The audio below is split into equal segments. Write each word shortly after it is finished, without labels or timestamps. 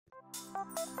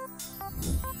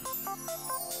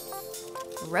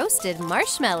Roasted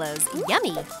marshmallows,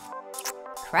 yummy!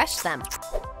 Crush them.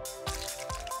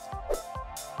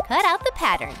 Cut out the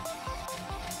pattern.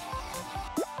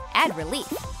 Add relief.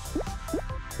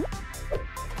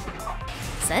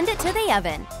 Send it to the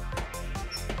oven.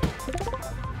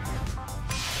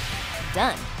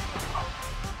 Done.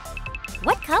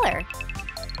 What color?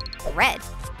 Red.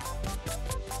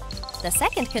 The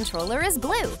second controller is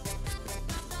blue.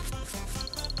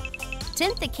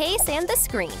 Tint the case and the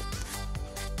screen.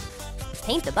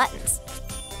 Paint the buttons.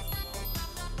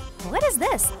 What is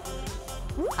this?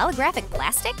 Holographic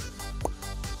plastic?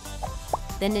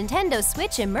 The Nintendo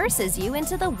Switch immerses you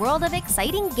into the world of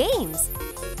exciting games.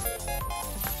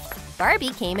 Barbie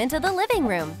came into the living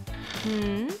room.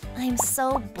 I'm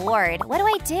so bored. What do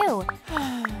I do?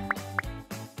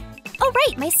 Oh,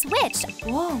 right, my Switch.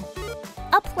 Whoa.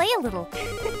 I'll play a little.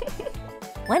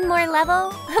 One more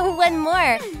level? One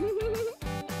more.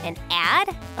 An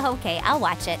ad? Okay, I'll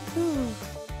watch it.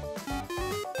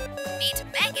 Meet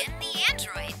Megan the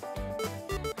android.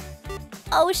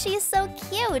 Oh, she's so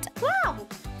cute. Wow.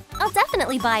 I'll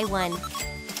definitely buy one.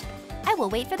 I will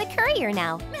wait for the courier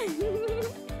now.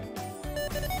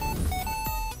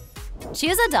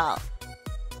 Choose a doll.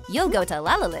 You'll go to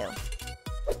LaLiLu.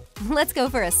 Let's go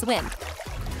for a swim.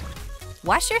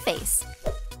 Wash your face.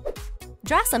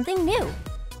 Draw something new.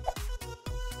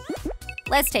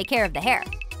 Let's take care of the hair.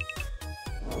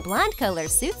 Blonde color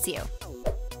suits you.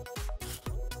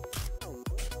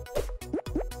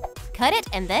 Cut it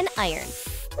and then iron.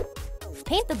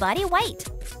 Paint the body white.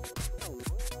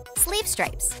 Sleeve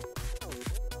stripes.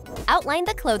 Outline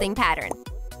the clothing pattern.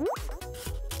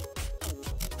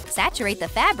 Saturate the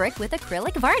fabric with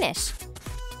acrylic varnish.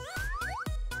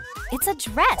 It's a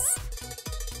dress.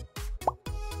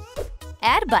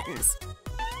 Add buttons.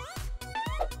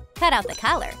 Cut out the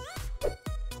collar.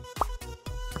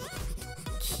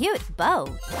 Cute bow.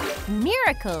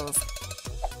 Miracles.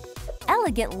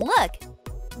 Elegant look.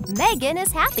 Megan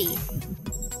is happy.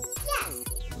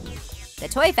 Yes. The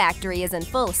toy factory is in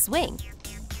full swing.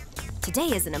 Today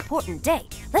is an important day.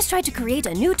 Let's try to create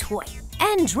a new toy.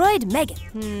 Android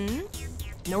Megan.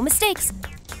 No mistakes.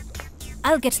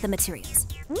 I'll get the materials.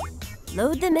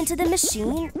 Load them into the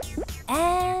machine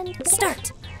and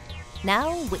start.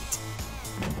 Now wait.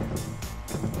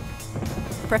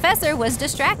 Professor was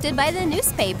distracted by the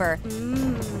newspaper.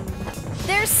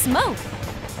 There's smoke.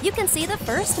 You can see the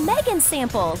first Megan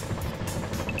sample.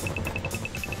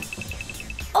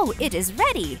 Oh, it is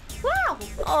ready. Wow.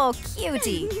 Oh,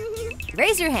 cutie.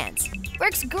 Raise your hands.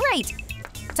 Works great.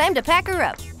 Time to pack her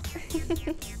up.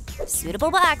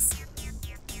 Suitable box.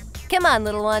 Come on,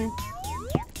 little one.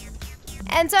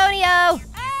 Antonio!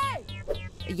 Hey!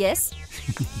 Yes?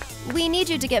 We need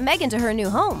you to get Megan to her new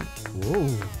home. Whoa.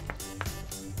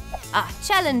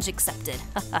 Challenge accepted.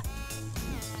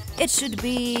 It should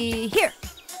be here.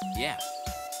 Yeah.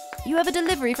 You have a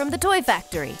delivery from the toy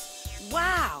factory.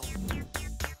 Wow!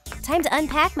 Time to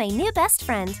unpack my new best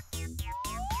friend.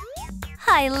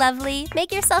 Hi, lovely.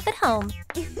 Make yourself at home.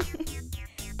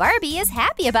 Barbie is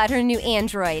happy about her new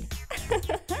android.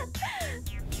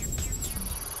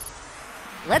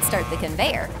 Let's start the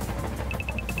conveyor.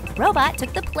 Robot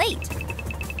took the plate.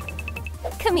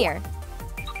 Come here.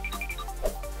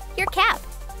 Your cap.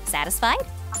 Satisfied?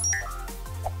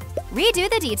 Redo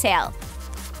the detail.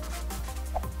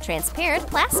 Transparent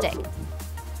plastic.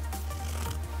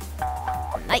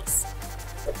 Nice.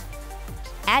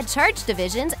 Add charge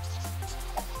divisions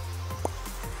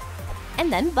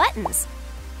and then buttons.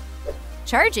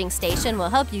 Charging station will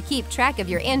help you keep track of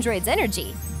your android's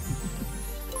energy.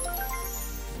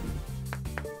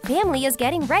 Family is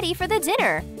getting ready for the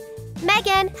dinner.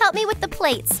 Megan, help me with the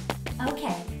plates.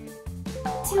 Okay.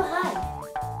 Too high.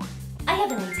 I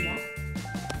have an idea.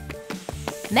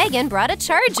 Megan brought a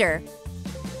charger.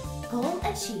 Goal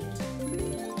achieved.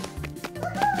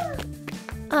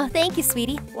 Oh, thank you,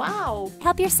 sweetie. Wow!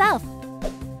 Help yourself.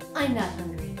 I'm not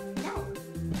hungry. No.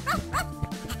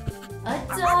 A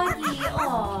doggy,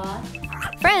 aw.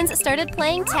 Friends started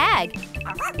playing tag.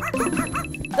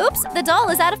 Oops, the doll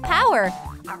is out of power.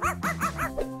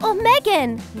 Oh,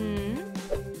 Megan!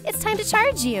 It's time to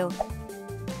charge you.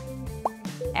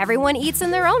 Everyone eats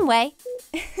in their own way.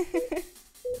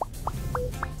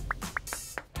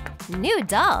 New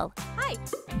doll. Hi!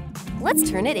 Let's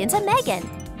turn it into Megan.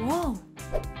 Whoa!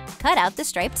 Cut out the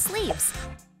striped sleeves.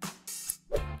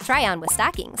 Try on with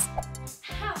stockings.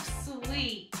 How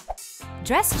sweet!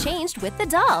 Dress changed with the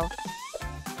doll.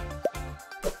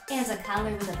 And a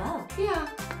collar with a bow. Yeah.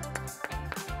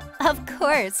 Of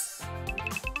course.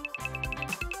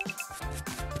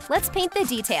 Let's paint the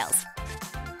details.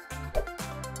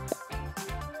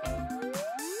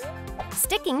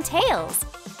 sticking tails.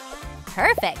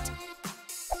 Perfect.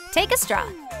 Take a straw.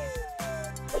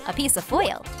 A piece of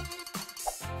foil.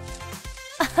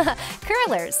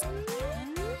 Curlers.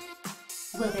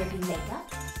 Will there be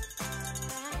makeup?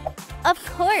 Of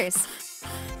course.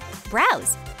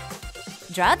 Brows.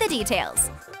 Draw the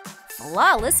details.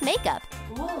 Flawless makeup.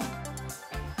 Whoa.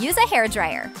 Use a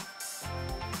hairdryer.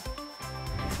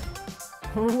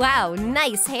 Wow,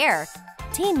 nice hair.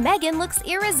 Teen Megan looks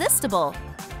irresistible.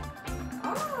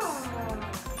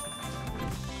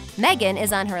 Megan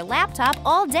is on her laptop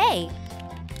all day.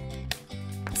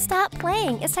 Stop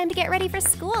playing. It's time to get ready for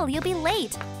school. You'll be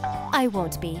late. I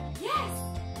won't be. Yes!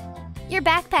 Your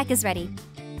backpack is ready.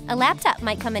 A laptop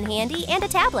might come in handy and a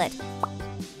tablet.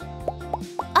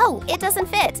 Oh, it doesn't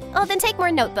fit. Oh, then take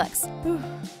more notebooks.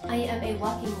 I am a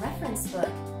walking reference book.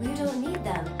 You don't need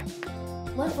them.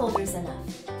 One folder's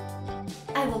enough.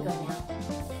 I will go now.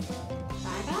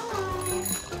 Bye-bye.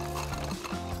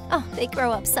 Oh, they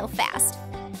grow up so fast.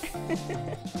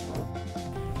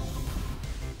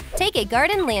 Take a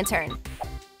garden lantern.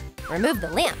 Remove the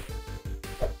lamp.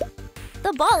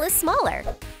 The ball is smaller.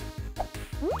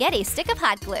 Get a stick of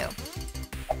hot glue.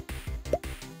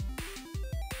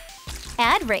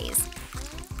 Add rays.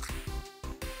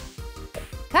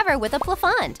 Cover with a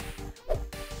plafond.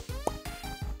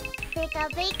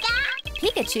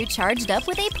 Pikachu charged up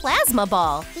with a plasma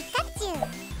ball.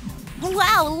 Pikachu.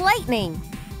 Wow, lightning!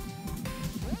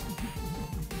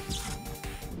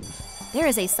 There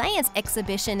is a science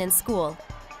exhibition in school.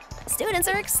 Students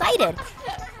are excited.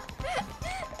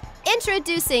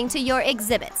 Introducing to your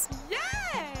exhibits.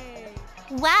 Yay!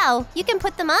 Wow, you can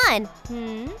put them on.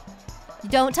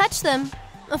 Don't touch them,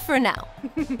 for now.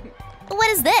 What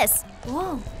is this?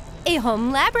 Whoa, a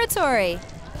home laboratory.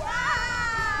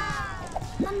 Wow!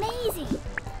 Amazing!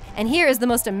 And here is the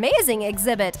most amazing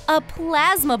exhibit, a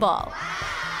plasma ball.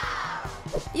 Wow!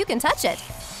 You can touch it.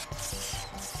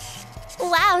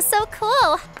 Wow, so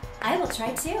cool! I will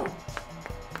try too.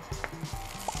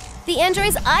 The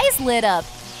android's eyes lit up.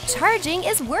 Charging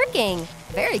is working.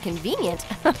 Very convenient.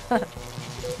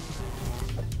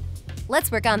 Let's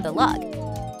work on the log.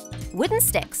 Wooden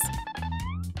sticks.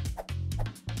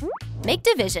 Make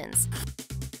divisions.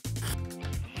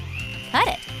 Cut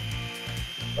it.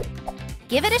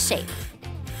 Give it a shape.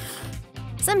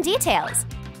 Some details.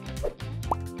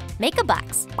 Make a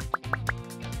box.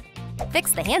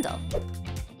 Fix the handle.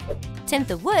 Tint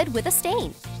the wood with a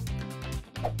stain.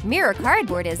 Mirror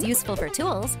cardboard is useful for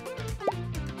tools.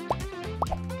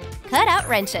 Cut out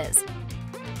wrenches.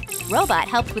 Robot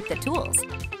helped with the tools.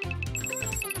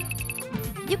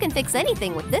 You can fix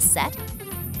anything with this set.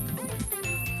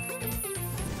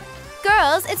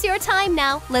 Girls, it's your time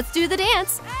now. Let's do the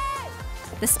dance.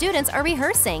 The students are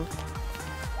rehearsing.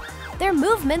 Their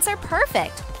movements are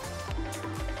perfect.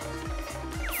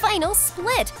 Final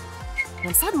split.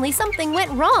 When suddenly something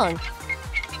went wrong.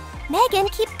 Megan,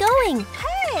 keep going.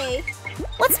 Hey!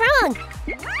 What's wrong?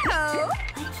 Oh!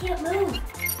 I can't move.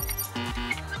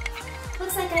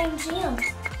 Looks like I'm jammed.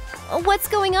 What's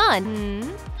going on?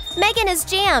 Megan is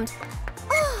jammed.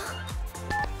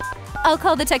 I'll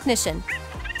call the technician.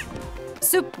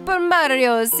 Super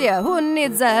Mario's here. Who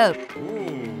needs help?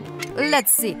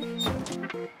 Let's see.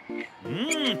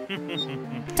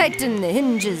 Tighten the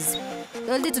hinges.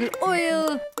 A little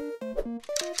oil.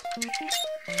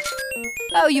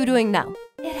 How are you doing now?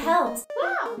 It helps.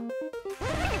 Wow!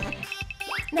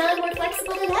 Now I'm more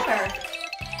flexible than ever.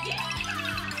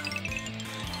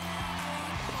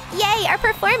 Yay, our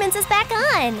performance is back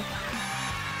on!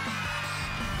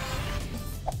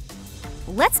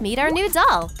 Let's meet our new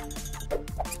doll.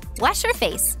 Wash your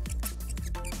face.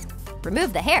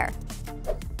 Remove the hair.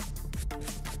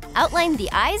 Outline the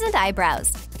eyes and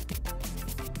eyebrows.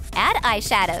 Add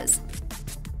eyeshadows.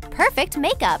 Perfect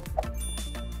makeup.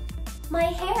 My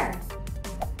hair.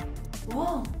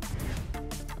 Whoa.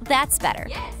 That's better.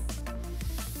 Yes!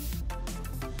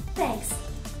 Thanks.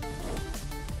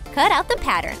 Cut out the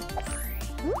pattern.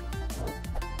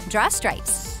 Draw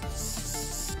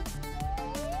stripes.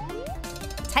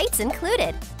 Tights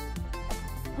included.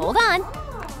 Hold on.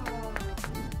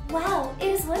 Wow, it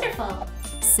is wonderful.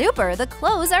 Super, the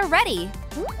clothes are ready.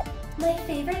 My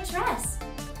favorite dress.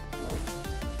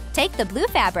 Take the blue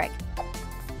fabric.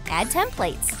 Add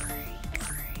templates.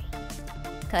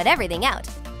 Cut everything out.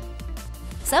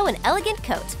 Sew an elegant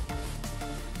coat.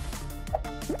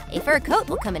 A fur coat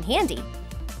will come in handy.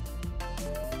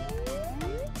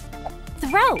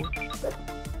 Throw!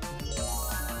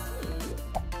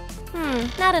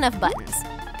 Not enough buttons.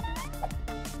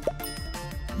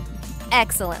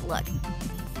 Excellent look.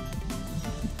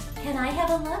 Can I have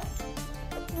a look?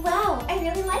 Wow, I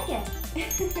really like it.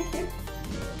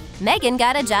 M3GAN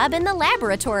got a job in the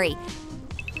laboratory.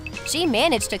 She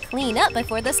managed to clean up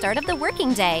before the start of the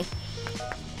working day.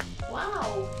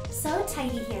 Wow. So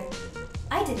tidy here.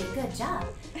 I did a good job.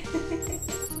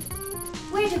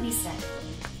 Where do we start?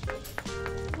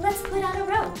 Let's put on a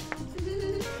row.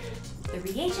 The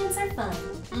reagents are fun.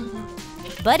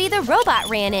 Buddy the robot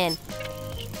ran in.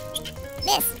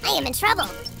 Miss, I am in trouble.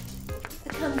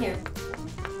 Come here.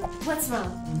 What's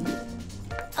wrong?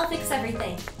 I'll fix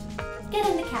everything. Get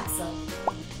in the capsule.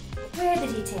 Where are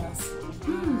the details?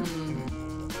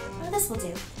 Oh, this will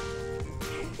do.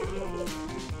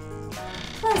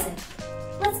 Close it.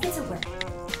 Let's get to work.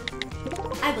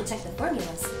 I will check the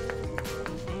formulas.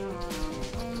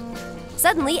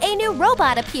 Suddenly, a new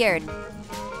robot appeared.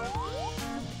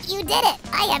 You did it.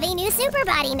 I have a new super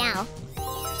body now.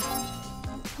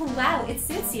 Wow, it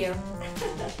suits you.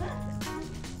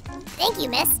 Thank you,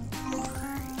 miss.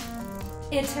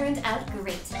 It turned out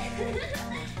great.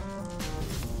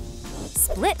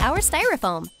 Split our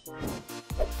styrofoam.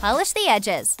 Polish the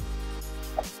edges.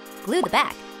 Glue the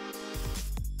back.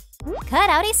 Cut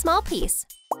out a small piece.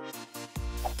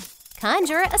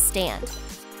 Conjure a stand.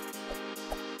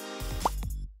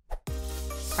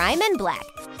 Prime in black.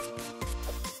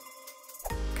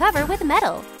 Cover with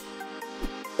metal.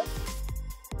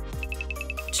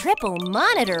 Triple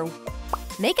monitor.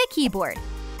 Make a keyboard.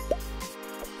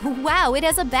 Wow, it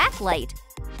has a backlight.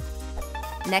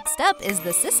 Next up is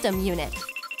the system unit.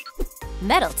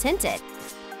 Metal tinted.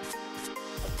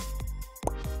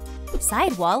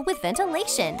 Sidewall with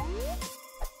ventilation.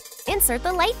 Insert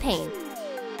the light pane.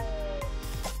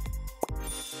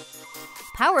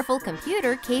 Powerful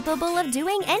computer capable of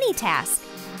doing any task.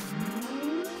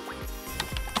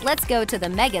 Let's go to the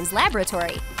M3GAN's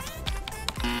laboratory.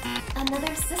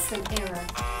 Another system error.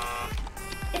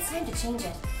 It's time to change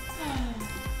it.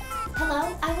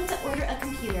 Hello, I want to order a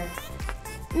computer.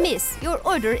 Miss, your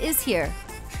order is here.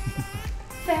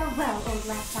 Farewell, old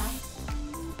laptop.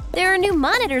 There are new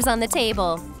monitors on the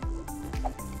table.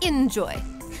 Enjoy.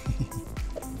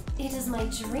 It is my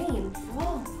dream.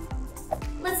 Whoa.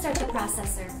 Let's start the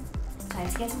processor. Time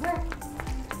to get to work.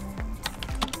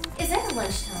 Is it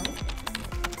lunchtime?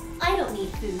 I don't need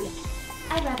food.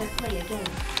 I'd rather play a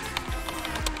game.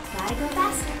 Gotta go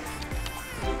faster.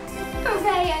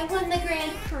 Hooray, I won the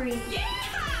Grand Prix. Yeah!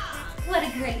 What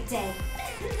a great day.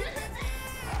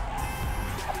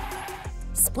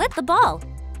 Split the ball.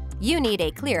 You need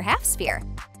a clear half sphere.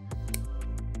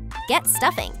 Get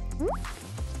stuffing.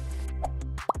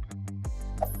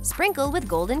 Sprinkle with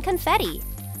golden confetti.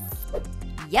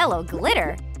 Yellow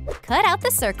glitter. Cut out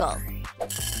the circle.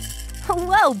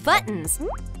 Whoa, buttons!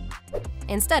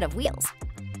 Instead of wheels.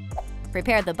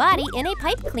 Prepare the body in a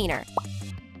pipe cleaner.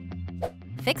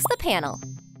 Fix the panel.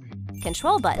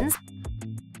 Control buttons.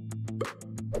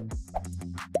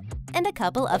 And a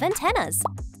couple of antennas.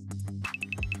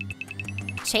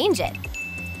 Change it.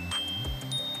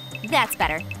 That's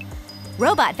better.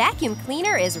 Robot vacuum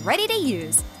cleaner is ready to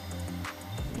use.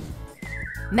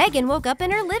 M3GAN woke up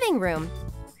in her living room.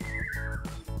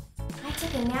 I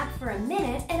took a nap for a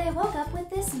minute and I woke up with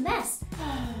this mess.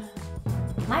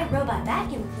 My robot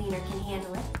vacuum cleaner can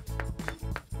handle it.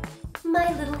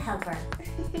 My little helper.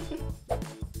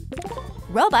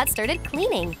 Robot started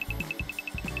cleaning.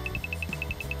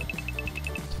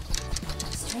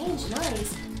 Strange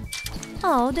noise.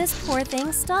 Oh, this poor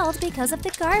thing stalled because of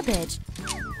the garbage.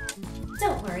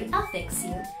 Don't worry, I'll fix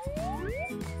you.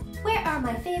 Where are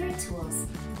my favorite tools?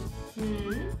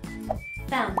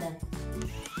 Found them.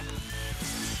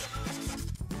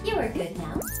 You are good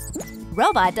now.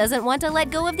 Robot doesn't want to let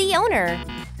go of the owner.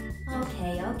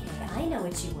 Okay, I know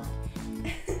what you want.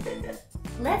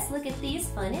 Let's look at these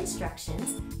fun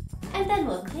instructions, and then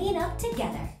we'll clean up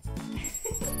together.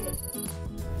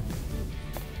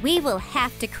 We will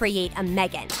have to create a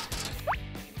M3GAN.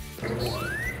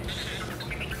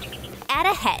 Add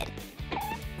a head.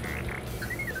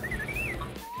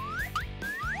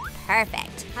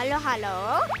 Perfect. Hello,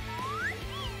 hello.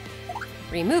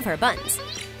 Remove her buns.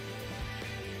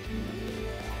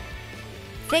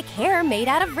 Thick hair made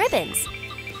out of ribbons.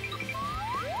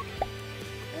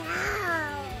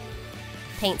 Wow.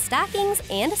 Paint stockings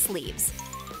and sleeves.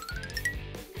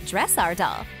 Dress our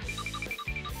doll.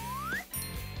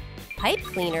 Pipe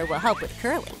cleaner will help with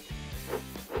curling.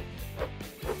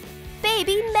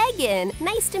 Baby M3GAN,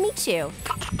 nice to meet you.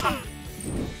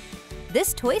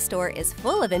 This toy store is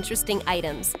full of interesting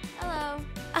items. Hello.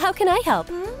 How can I help?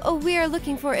 Oh, we are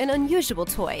looking for an unusual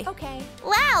toy. Okay.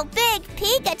 Wow, big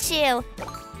Pikachu.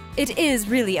 It is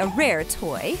really a rare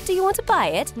toy. Do you want to buy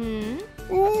it?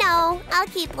 No, I'll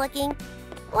keep looking.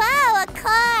 Wow, a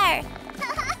car.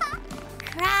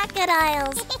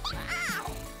 crocodiles.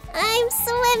 I'm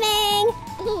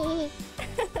swimming.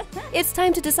 It's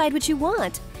time to decide what you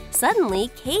want. Suddenly,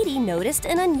 Katie noticed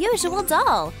an unusual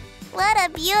doll. What a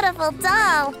beautiful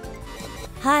doll.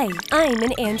 Hi, I'm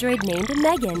an android named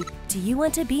Megan. Do you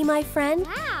want to be my friend?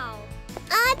 Wow.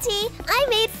 Auntie, I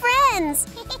made friends.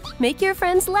 Make your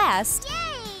friends last.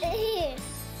 Yay.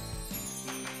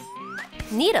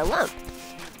 Need a lump.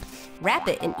 Wrap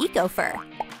it in eco fur.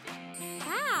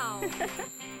 Wow.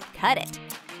 Cut it.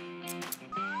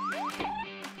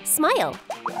 Smile.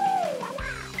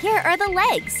 Here are the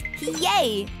legs.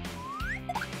 Yay!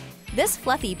 This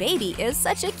fluffy baby is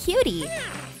such a cutie.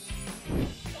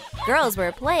 Girls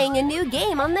were playing a new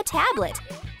game on the tablet.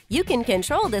 You can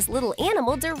control this little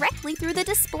animal directly through the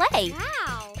display.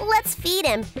 Wow. Let's feed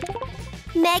him.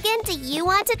 Megan, do you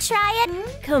want to try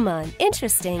it? Come on,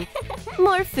 interesting.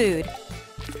 More food.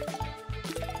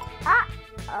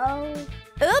 Uh-oh.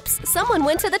 Oops, someone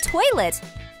went to the toilet.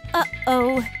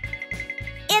 Uh-oh.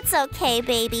 It's okay,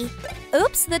 baby.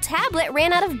 Oops, the tablet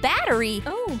ran out of battery.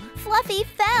 Oh. Fluffy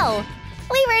fell.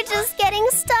 We were just getting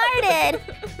started.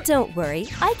 Don't worry,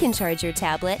 I can charge your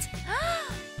tablet.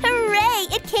 Hooray!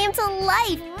 It came to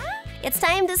life. It's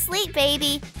time to sleep,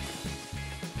 baby.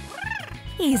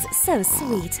 He's so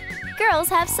sweet. Girls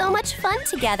have so much fun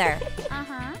together.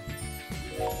 Uh-huh.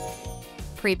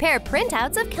 Prepare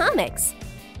printouts of comics.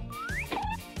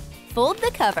 Fold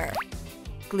the cover.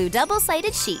 Glue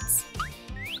double-sided sheets.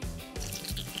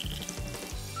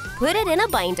 Put it in a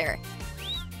binder.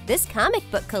 This comic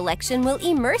book collection will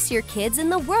immerse your kids in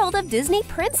the world of Disney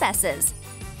princesses.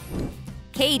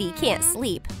 Katie can't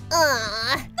sleep.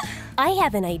 I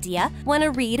have an idea. Want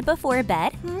to read before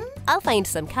bed? I'll find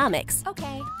some comics.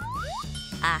 Okay.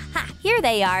 Aha! Here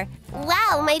they are.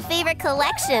 Wow, my favorite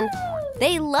collection.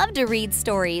 They love to read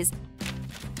stories.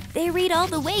 They read all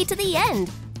the way to the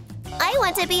end. I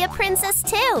want to be a princess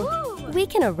too. We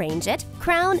can arrange it.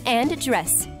 Crown and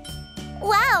dress.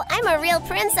 Wow, I'm a real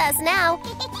princess now.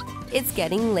 It's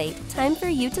getting late. Time for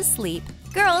you to sleep.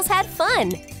 Girls had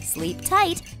fun. Sleep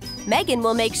tight. Megan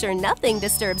will make sure nothing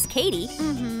disturbs Katie.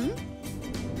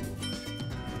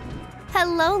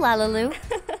 Hello, LaLiLu.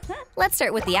 Let's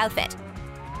start with the outfit.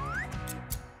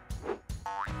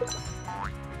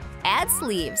 Add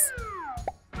sleeves.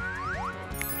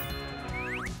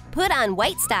 Put on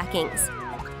white stockings.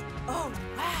 Oh,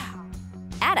 wow.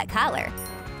 Add a collar.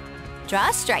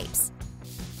 Draw stripes.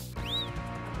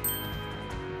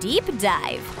 Deep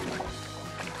dive.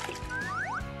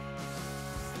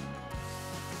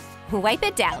 Wipe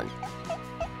it down.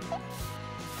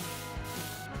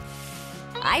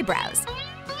 Eyebrows.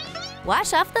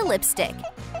 Wash off the lipstick.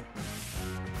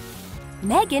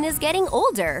 Megan is getting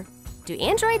older. Do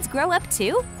androids grow up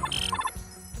too?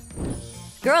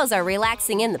 Girls are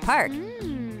relaxing in the park.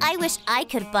 I wish I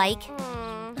could bike.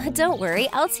 Don't worry,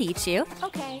 I'll teach you.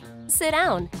 Okay. Sit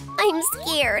down. I'm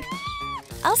scared.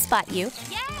 I'll spot you.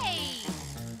 Yay!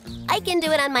 I can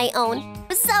do it on my own.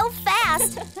 So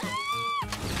fast.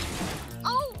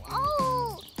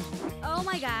 Oh. Oh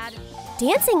my god.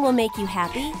 Dancing will make you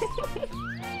happy.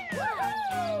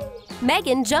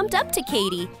 Megan jumped up to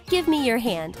Katie. Give me your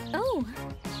hand. Oh.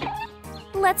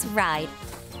 Let's ride.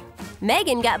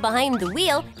 Megan got behind the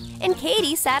wheel, and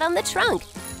Katie sat on the trunk.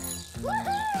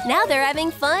 Now they're having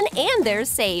fun and they're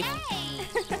safe.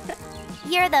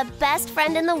 You're the best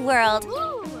friend in the world.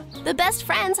 The best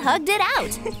friends hugged it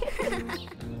out.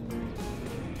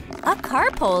 A car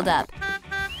pulled up.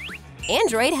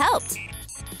 Android helped.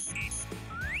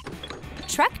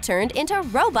 Truck turned into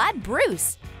robot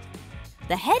Bruce.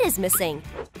 The head is missing.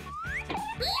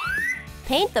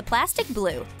 Paint the plastic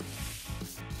blue.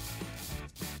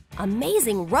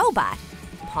 Amazing robot.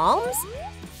 Palms?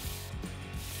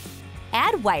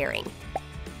 Add wiring.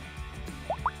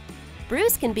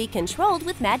 Bruce can be controlled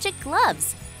with magic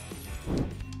gloves.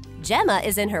 Gemma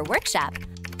is in her workshop.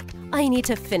 I need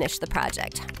to finish the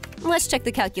project. Let's check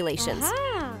the calculations.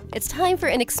 It's time for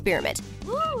an experiment.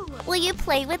 Will you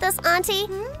play with us, Auntie?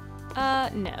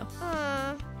 No.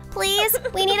 Please,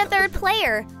 we need a third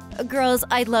player. Girls,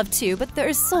 I'd love to, but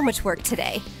there's so much work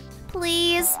today.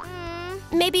 Please.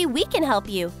 Maybe we can help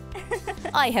you.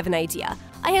 I have an idea.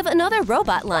 I have another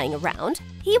robot lying around.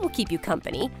 He will keep you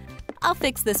company. I'll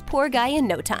fix this poor guy in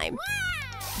no time.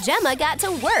 Gemma got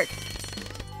to work.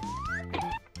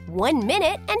 1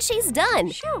 minute and she's done.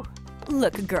 Phew.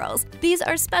 Look, girls, these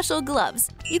are special gloves.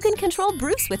 You can control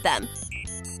Bruce with them.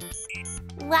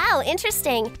 Wow,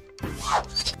 interesting.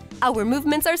 Our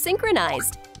movements are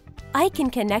synchronized. I can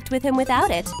connect with him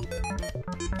without it.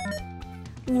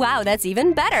 Wow, that's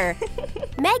even better.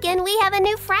 Megan, we have a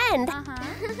new friend.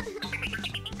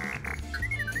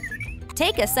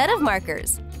 Take a set of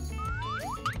markers.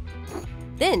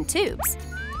 Thin tubes.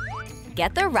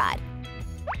 Get the rod.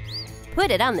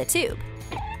 Put it on the tube.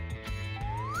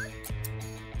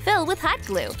 Fill with hot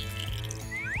glue.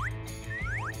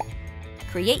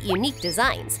 Create unique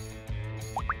designs.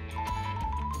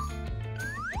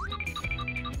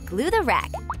 Glue the rack.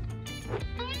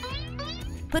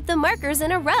 Put the markers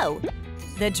in a row.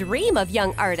 The dream of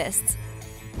young artists.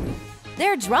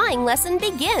 Their drawing lesson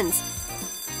begins.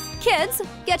 Kids,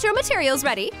 get your materials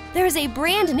ready. There's a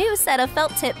brand new set of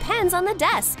felt tip pens on the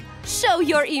desk. Show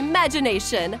your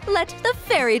imagination. Let the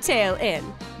fairy tale in.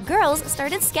 Girls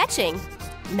started sketching.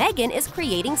 Megan is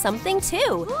creating something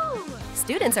too. Ooh.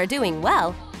 Students are doing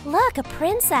well. Look, a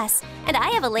princess. And I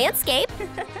have a landscape.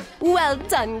 Well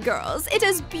done, girls. It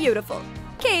is beautiful.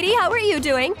 Katie, how are you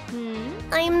doing?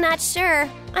 I'm not sure.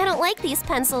 I don't like these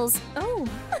pencils. Oh.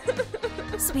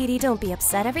 Sweetie, don't be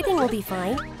upset. Everything will be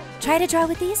fine. Try to draw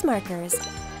with these markers.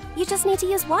 You just need to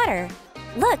use water.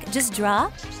 Look, just draw.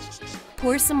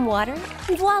 Pour some water.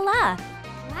 Voila!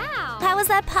 Wow. How is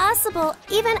that possible?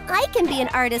 Even I can be an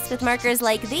artist with markers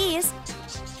like these.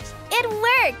 It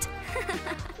worked!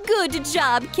 Good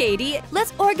job, Katie.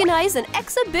 Let's organize an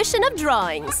exhibition of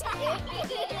drawings.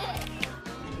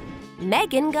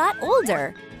 Megan got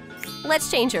older.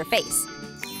 Let's change her face.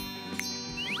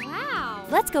 Wow.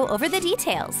 Let's go over the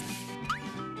details.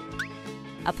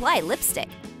 Apply lipstick.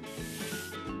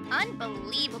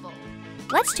 Unbelievable.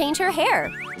 Let's change her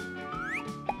hair.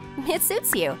 It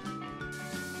suits you.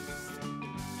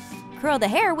 Curl the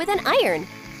hair with an iron.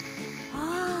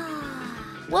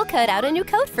 We'll cut out a new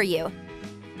coat for you.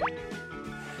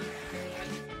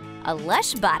 A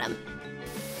lush bottom.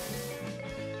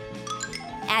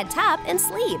 Add top and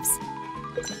sleeves.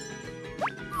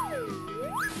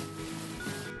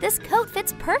 This coat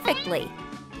fits perfectly.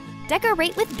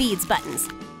 Decorate with beads buttons.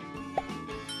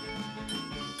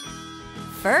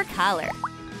 Fur collar.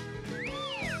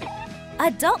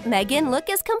 Adult Megan look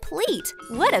is complete.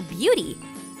 What a beauty.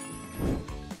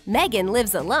 Megan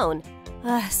lives alone.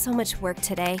 So much work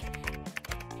today.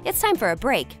 It's time for a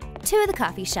break. To the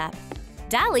coffee shop.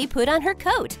 Dolly put on her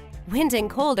coat. Wind and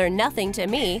cold are nothing to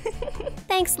me.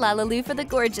 Thanks, LaLiLu, for the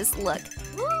gorgeous look.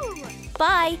 Woo.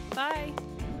 Bye. Bye.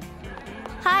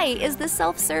 Hi, is this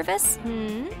self-service?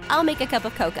 I'll make a cup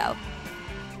of cocoa.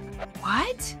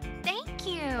 What? Thank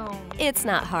you. It's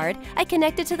not hard. I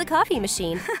connected to the coffee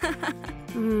machine.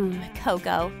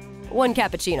 Cocoa. 1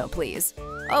 cappuccino, please.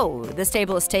 Oh, this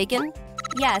table is taken?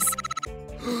 Yes.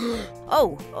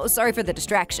 Oh, sorry for the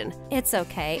distraction. It's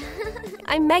okay.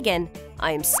 I'm Megan.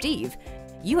 I'm Steve.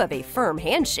 You have a firm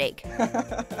handshake.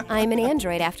 I'm an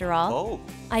android after all. Oh.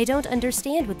 I don't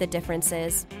understand what the difference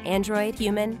is. Android,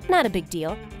 human, not a big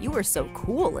deal. You are so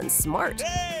cool and smart.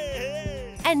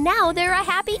 And now they're a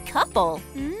happy couple.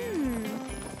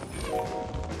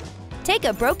 Take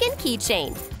a broken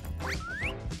keychain.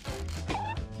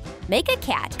 Make a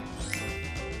cat.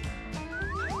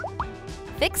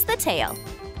 Fix the tail.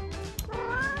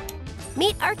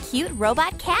 Meet our cute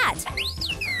robot cat.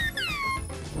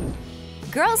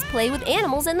 Girls play with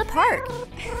animals in the park.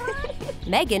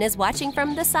 Megan is watching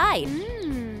from the side.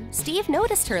 Steve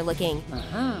noticed her looking.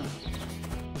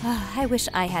 I wish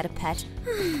I had a pet.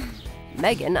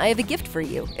 Megan, I have a gift for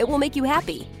you. It will make you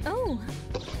happy. Oh.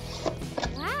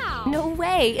 Wow. No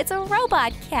way, it's a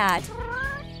robot cat.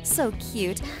 So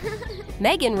cute.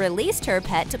 Megan released her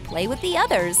pet to play with the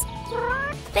others.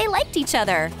 They liked each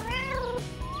other.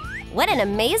 What an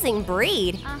amazing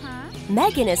breed.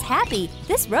 Megan is happy.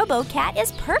 This robo-cat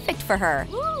is perfect for her.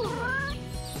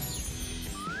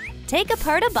 Take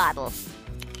apart a bottle.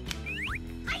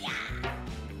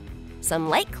 Some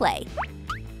light clay.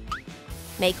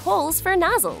 Make holes for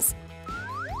nozzles.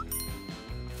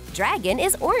 Dragon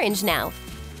is orange now.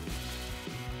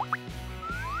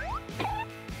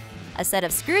 A set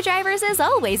of screwdrivers is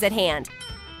always at hand.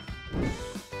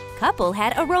 Couple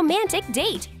had a romantic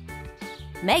date.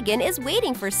 Megan is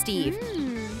waiting for Steve.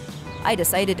 I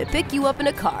decided to pick you up in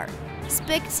a car.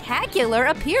 Spectacular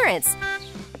appearance!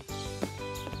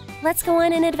 Let's go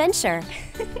on an adventure.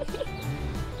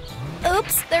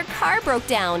 Oops, their car broke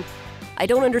down. I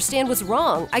don't understand what's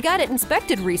wrong. I got it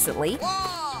inspected recently.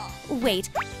 Wait,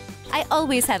 I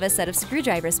always have a set of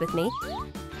screwdrivers with me.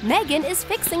 Megan is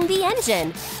fixing the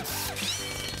engine.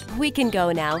 We can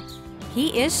go now.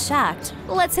 He is shocked.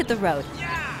 Let's hit the road.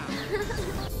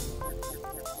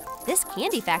 This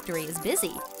candy factory is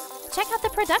busy. Check out the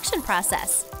production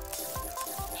process.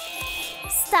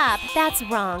 Stop, that's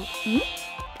wrong.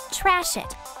 Trash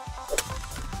it.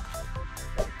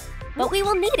 But we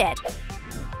will need it.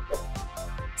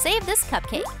 Save this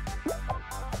cupcake.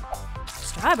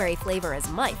 Strawberry flavor is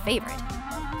my favorite.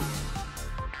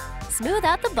 Smooth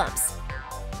out the bumps.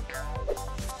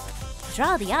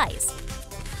 Draw the eyes.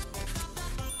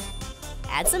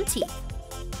 Add some teeth.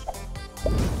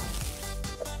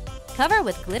 Cover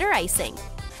with glitter icing.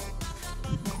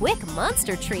 Quick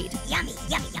monster treat. Yummy,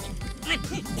 yummy,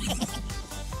 yummy.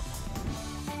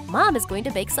 Mom is going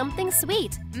to bake something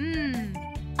sweet.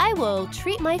 I will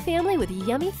treat my family with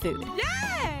yummy food.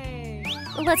 Yay!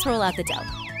 Let's roll out the dough.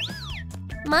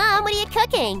 Mom, what are you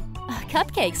cooking?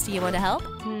 Cupcakes, do you want to help?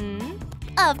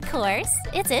 Of course.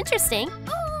 It's interesting.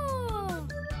 Ooh.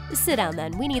 Sit down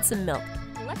then, we need some milk.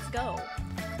 Let's go.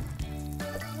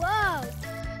 Whoa!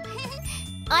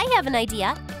 I have an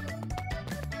idea.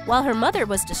 While her mother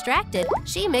was distracted,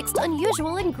 she mixed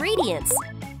unusual ingredients.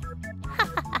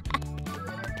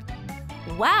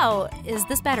 Wow, is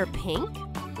this batter pink?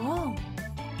 Whoa.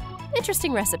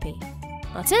 Interesting recipe.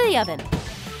 On to the oven.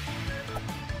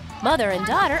 Mother and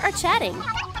daughter are chatting.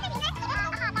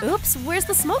 Oops, where's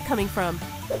the smoke coming from?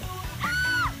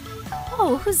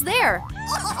 Oh, who's there?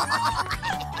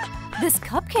 This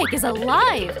cupcake is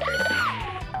alive!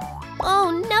 Oh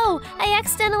no, I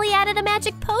accidentally added a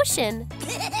magic potion.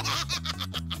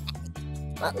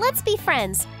 Let's be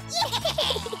friends.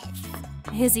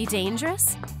 Is he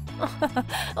dangerous?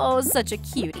 Oh, such a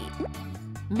cutie.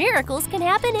 Miracles can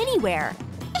happen anywhere.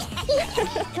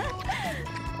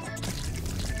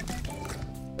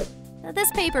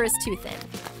 This paper is too thin.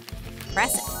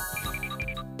 Press it.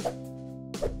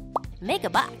 Make a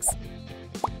box.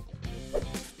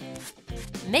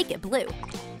 Make it blue.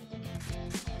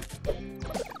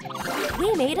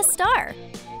 We made a star.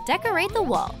 Decorate the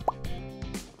wall.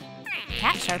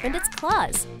 Cat sharpened its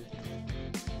claws.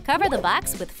 Cover the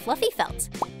box with fluffy felt.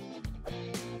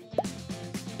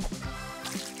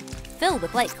 Fill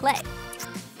with light clay.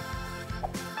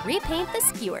 Repaint the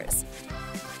skewers.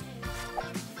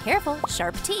 Careful,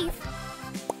 sharp teeth.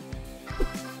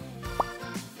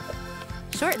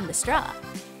 Shorten the straw.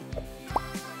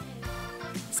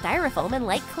 Styrofoam and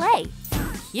light clay.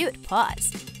 Cute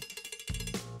paws.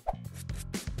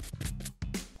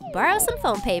 Borrow some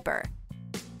foam paper.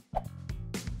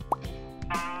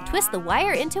 Twist the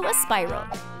wire into a spiral.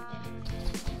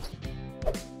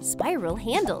 Spiral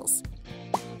handles.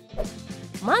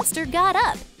 Monster got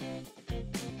up.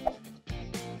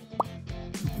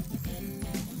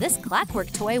 This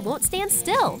clockwork toy won't stand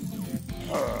still.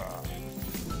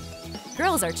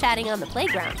 Girls are chatting on the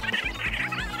playground.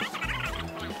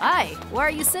 Hi, why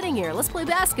are you sitting here? Let's play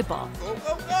basketball.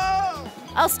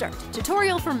 I'll start.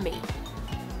 Tutorial from me.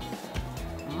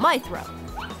 My throw.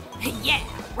 Yeah,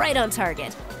 right on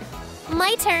target.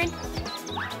 My turn.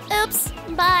 Oops,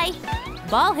 bye.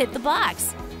 Ball hit the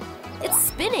box. It's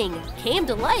spinning, came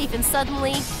to life, and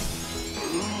suddenly...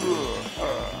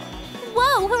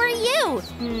 Whoa, who are you?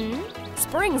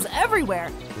 Springs everywhere.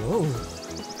 Whoa.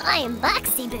 I am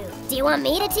Boxy Boo. Do you want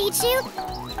me to teach you?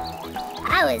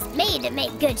 I was made to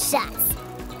make good shots.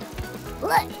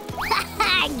 Look,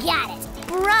 I got it.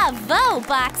 Bravo,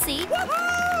 Boxy.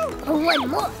 One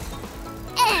more.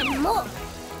 And more.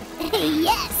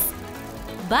 Yes.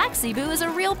 Boxy Boo is a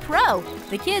real pro.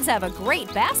 The kids have a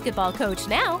great basketball coach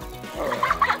now.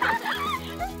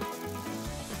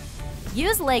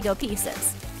 Use Lego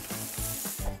pieces.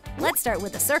 Let's start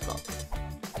with a circle.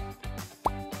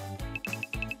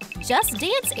 Just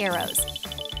Dance arrows.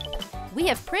 We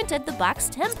have printed the box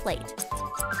template.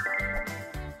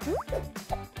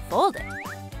 Fold it.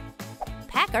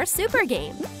 Pack our super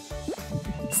game.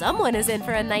 Someone is in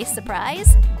for a nice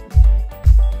surprise.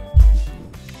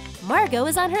 Margot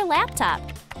is on her laptop.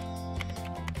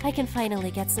 I can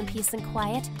finally get some peace and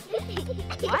quiet.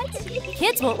 What?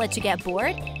 Kids won't let you get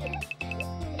bored.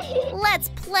 Let's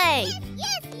play.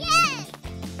 Yes, yes.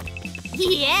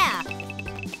 Yeah!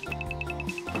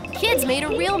 Kids made a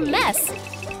real mess.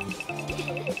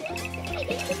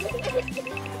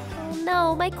 Oh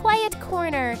no, my quiet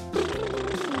corner.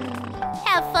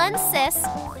 Have fun, sis.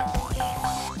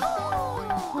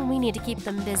 Oh, we need to keep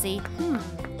them busy.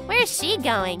 Where's she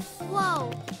going?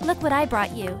 Whoa! Look what I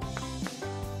brought you.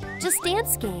 Just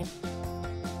Dance game.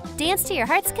 Dance to your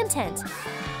heart's content.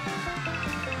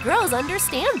 Girls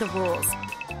understand the rules.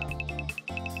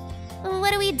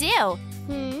 What do we do?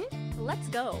 Let's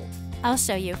go. I'll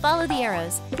show you. Follow the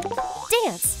arrows.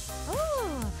 Dance.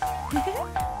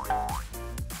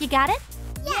 You got it?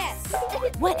 Yes!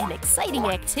 What an exciting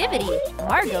activity.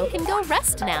 Margot can go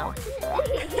rest now.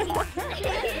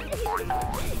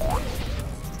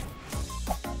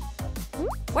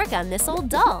 Work on this old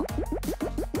doll.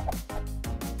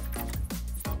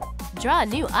 Draw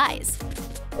new eyes.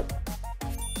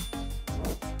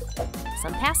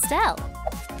 Some pastel.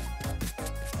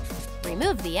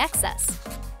 Remove the excess.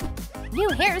 New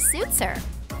hair suits her.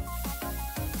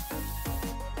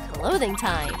 Clothing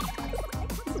time.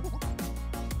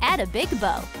 Add a big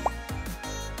bow.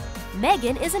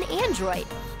 M3GAN is an android.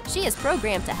 She is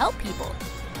programmed to help people.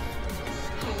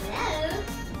 Hello.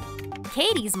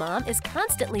 Katie's mom is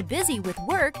constantly busy with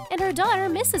work and her daughter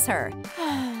misses her.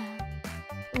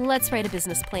 Let's write a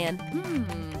business plan.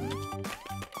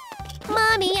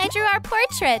 Mommy, I drew our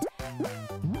portrait.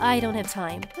 I don't have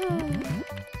time.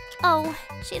 Oh,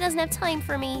 she doesn't have time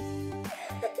for me.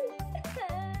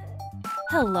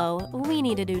 Hello, we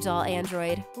need a new doll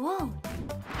android. Whoa.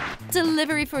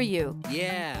 Delivery for you.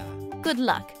 Yeah. Good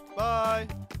luck. Bye.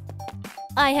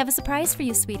 I have a surprise for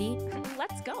you, sweetie.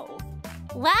 Let's go.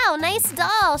 Wow, nice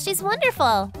doll. She's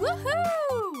wonderful.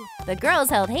 Woohoo! The girls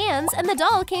held hands and the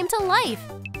doll came to life.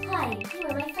 Hi, you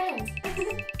are my friend.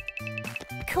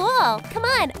 Cool. Come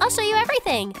on, I'll show you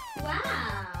everything.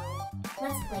 Wow.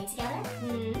 Let's play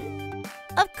together?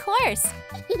 Of course.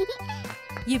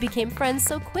 You became friends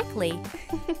so quickly.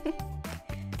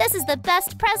 This is the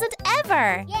best present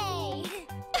ever. Yay!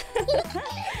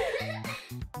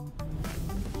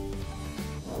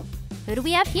 Who do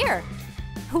we have here?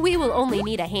 We will only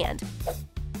need a hand.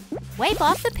 Wipe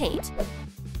off the paint.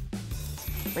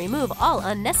 Remove all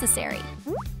unnecessary.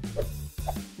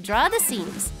 Draw the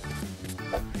seams.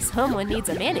 Someone needs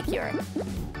a manicure.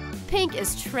 Pink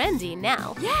is trendy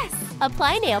now. Yes!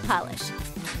 Apply nail polish.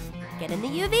 Get in the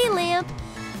UV lamp.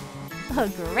 A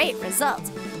great result.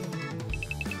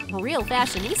 Real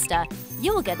fashionista,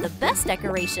 you will get the best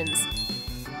decorations.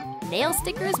 Nail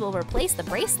stickers will replace the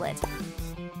bracelet.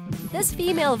 This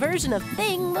female version of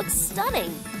Thing looks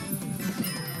stunning.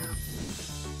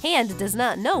 Hand does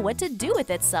not know what to do with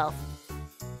itself.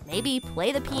 Maybe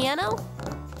play the piano?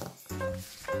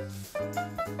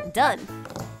 Done.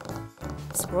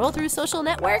 Scroll through social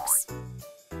networks?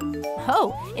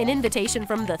 Oh, an invitation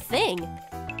from the Thing.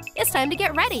 It's time to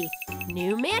get ready.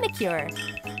 New manicure.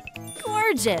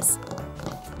 Gorgeous.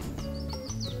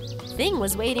 Thing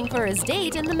was waiting for his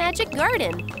date in the magic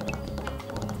garden.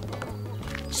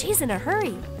 She's in a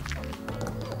hurry.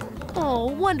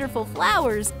 Oh, wonderful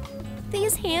flowers.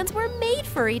 These hands were made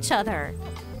for each other.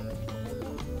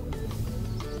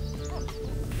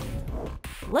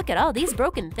 Look at all these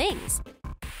broken things.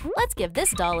 Let's give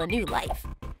this doll a new life.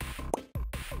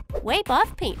 Wipe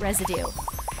off paint residue.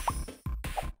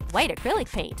 White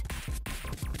acrylic paint.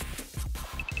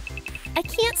 I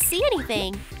can't see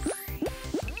anything.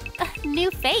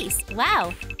 New face,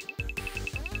 wow.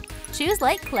 Choose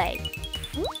light clay.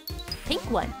 Pink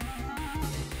one.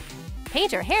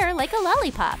 Paint her hair like a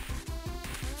lollipop.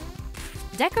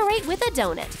 Decorate with a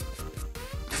donut.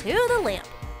 To the lamp.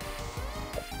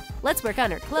 Let's work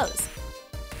on her clothes.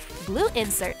 Glue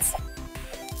inserts.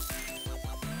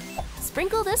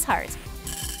 Sprinkle this heart.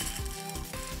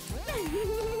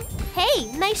 Hey,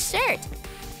 nice shirt.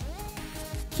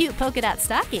 Cute polka dot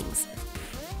stockings.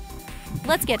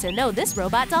 Let's get to know this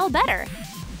robot doll better.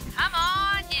 Come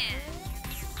on in.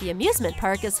 The amusement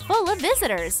park is full of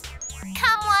visitors.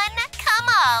 Come one, come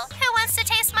all. Who wants to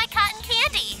taste my cotton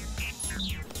candy?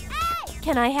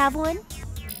 Can I have one?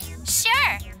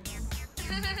 Sure.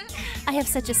 I have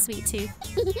such a sweet tooth.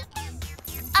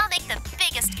 I'll make the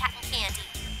biggest cotton candy.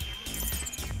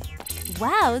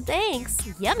 Wow, thanks.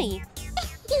 Yummy.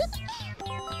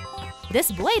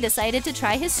 This boy decided to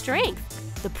try his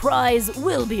strength. The prize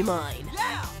will be mine.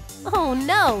 Yeah. Oh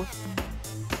no.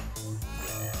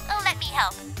 Oh, let me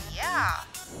help. Yeah.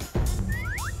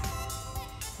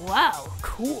 Wow,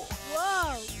 cool.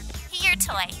 Whoa. Your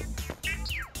toy.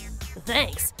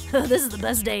 Thanks. This is the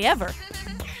best day ever.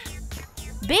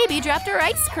 Baby dropped her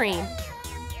ice cream.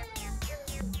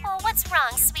 Oh, what's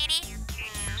wrong, sweetie?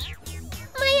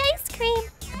 My ice cream.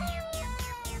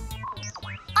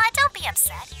 Oh, don't be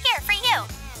upset. Here, for you.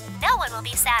 No one will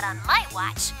be sad on my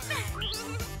watch.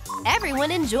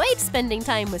 Everyone enjoyed spending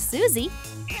time with Susie.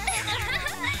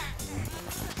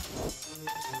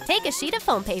 Take a sheet of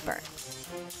foam paper.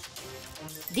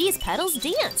 These petals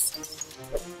dance.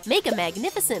 Make a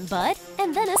magnificent bud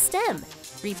and then a stem.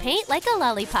 Repaint like a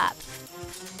lollipop.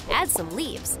 Add some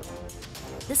leaves.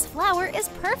 This flower is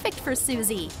perfect for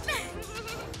Susie.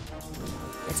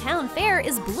 The town fair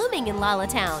is blooming in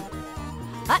Town.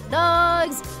 Hot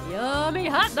dogs! Yummy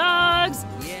hot dogs!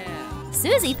 Yeah.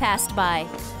 Susie passed by.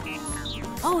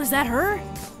 Oh, is that her?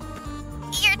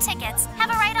 Your tickets. Have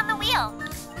a ride on the wheel.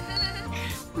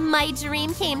 My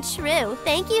dream came true.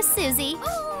 Thank you, Susie.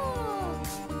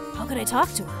 How can I talk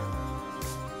to her?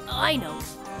 I know.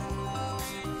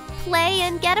 Play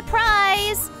and get a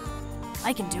prize.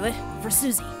 I can do it for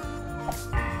Susie.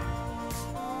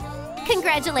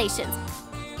 Congratulations.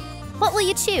 What will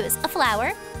you choose? A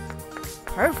flower?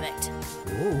 Perfect.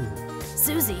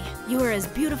 Susie, you are as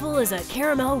beautiful as a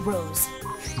caramel rose.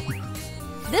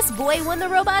 This boy won the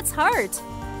robot's heart.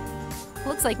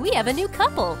 Looks like we have a new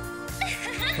couple.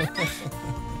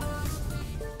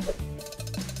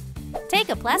 Take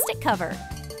a plastic cover.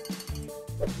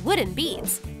 Wooden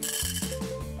beads.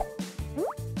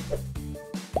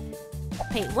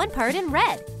 Paint one part in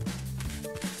red.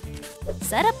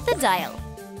 Set up the dial.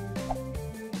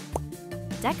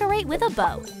 Decorate with a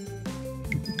bow.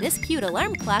 This cute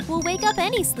alarm clock will wake up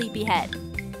any sleepyhead.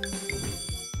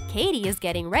 Katie is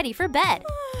getting ready for bed.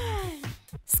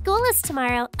 School is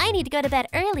tomorrow. I need to go to bed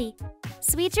early.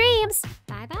 Sweet dreams.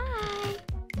 Bye-bye.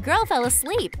 Girl fell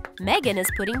asleep. Megan is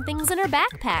putting things in her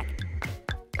backpack.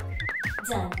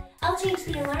 Done. I'll change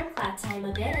the alarm clock time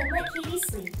a bit and let Katie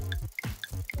sleep.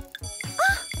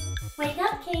 Wake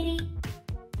up, Katie.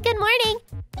 Good morning.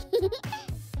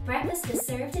 Breakfast is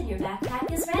served and your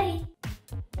backpack is ready.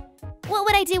 What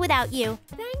would I do without you?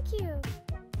 Thank you.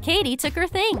 Katie took her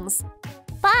things.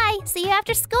 Bye. See you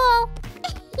after school.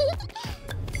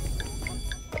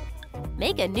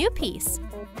 Make a new piece.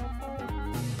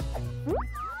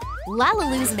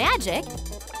 LaLiLu's magic.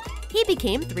 He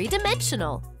became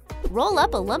three-dimensional. Roll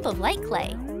up a lump of light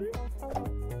clay.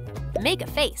 Make a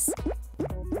face.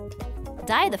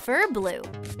 Dye the fur blue.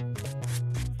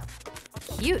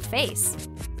 Cute face.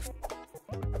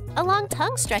 A long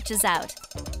tongue stretches out.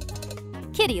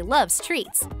 Kitty loves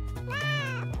treats.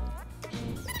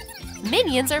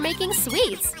 Minions are making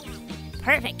sweets.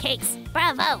 Perfect cakes.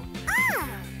 Bravo!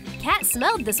 Cat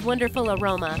smelled this wonderful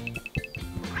aroma.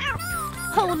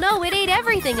 Oh no, it ate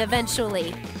everything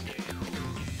eventually.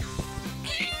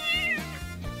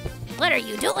 What are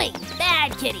you doing?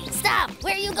 Bad kitty, stop!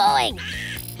 Where are you going?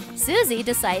 Susie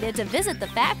decided to visit the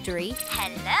factory.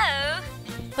 Hello.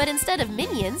 But instead of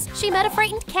minions, she met a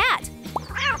frightened cat.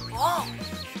 Whoa.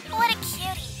 What a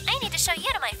cutie! I need to show you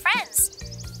to my friends.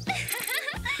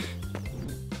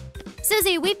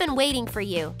 Susie, we've been waiting for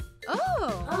you.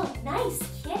 Oh. Oh, nice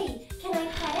kitty. Can I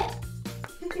pet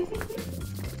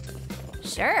it?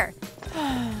 Sure.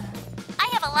 I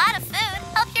have a lot of food.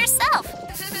 Help yourself.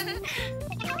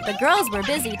 The girls were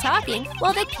busy talking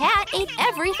while the cat ate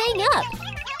everything up.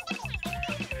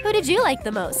 Who did you like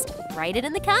the most? Write it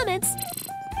in the comments.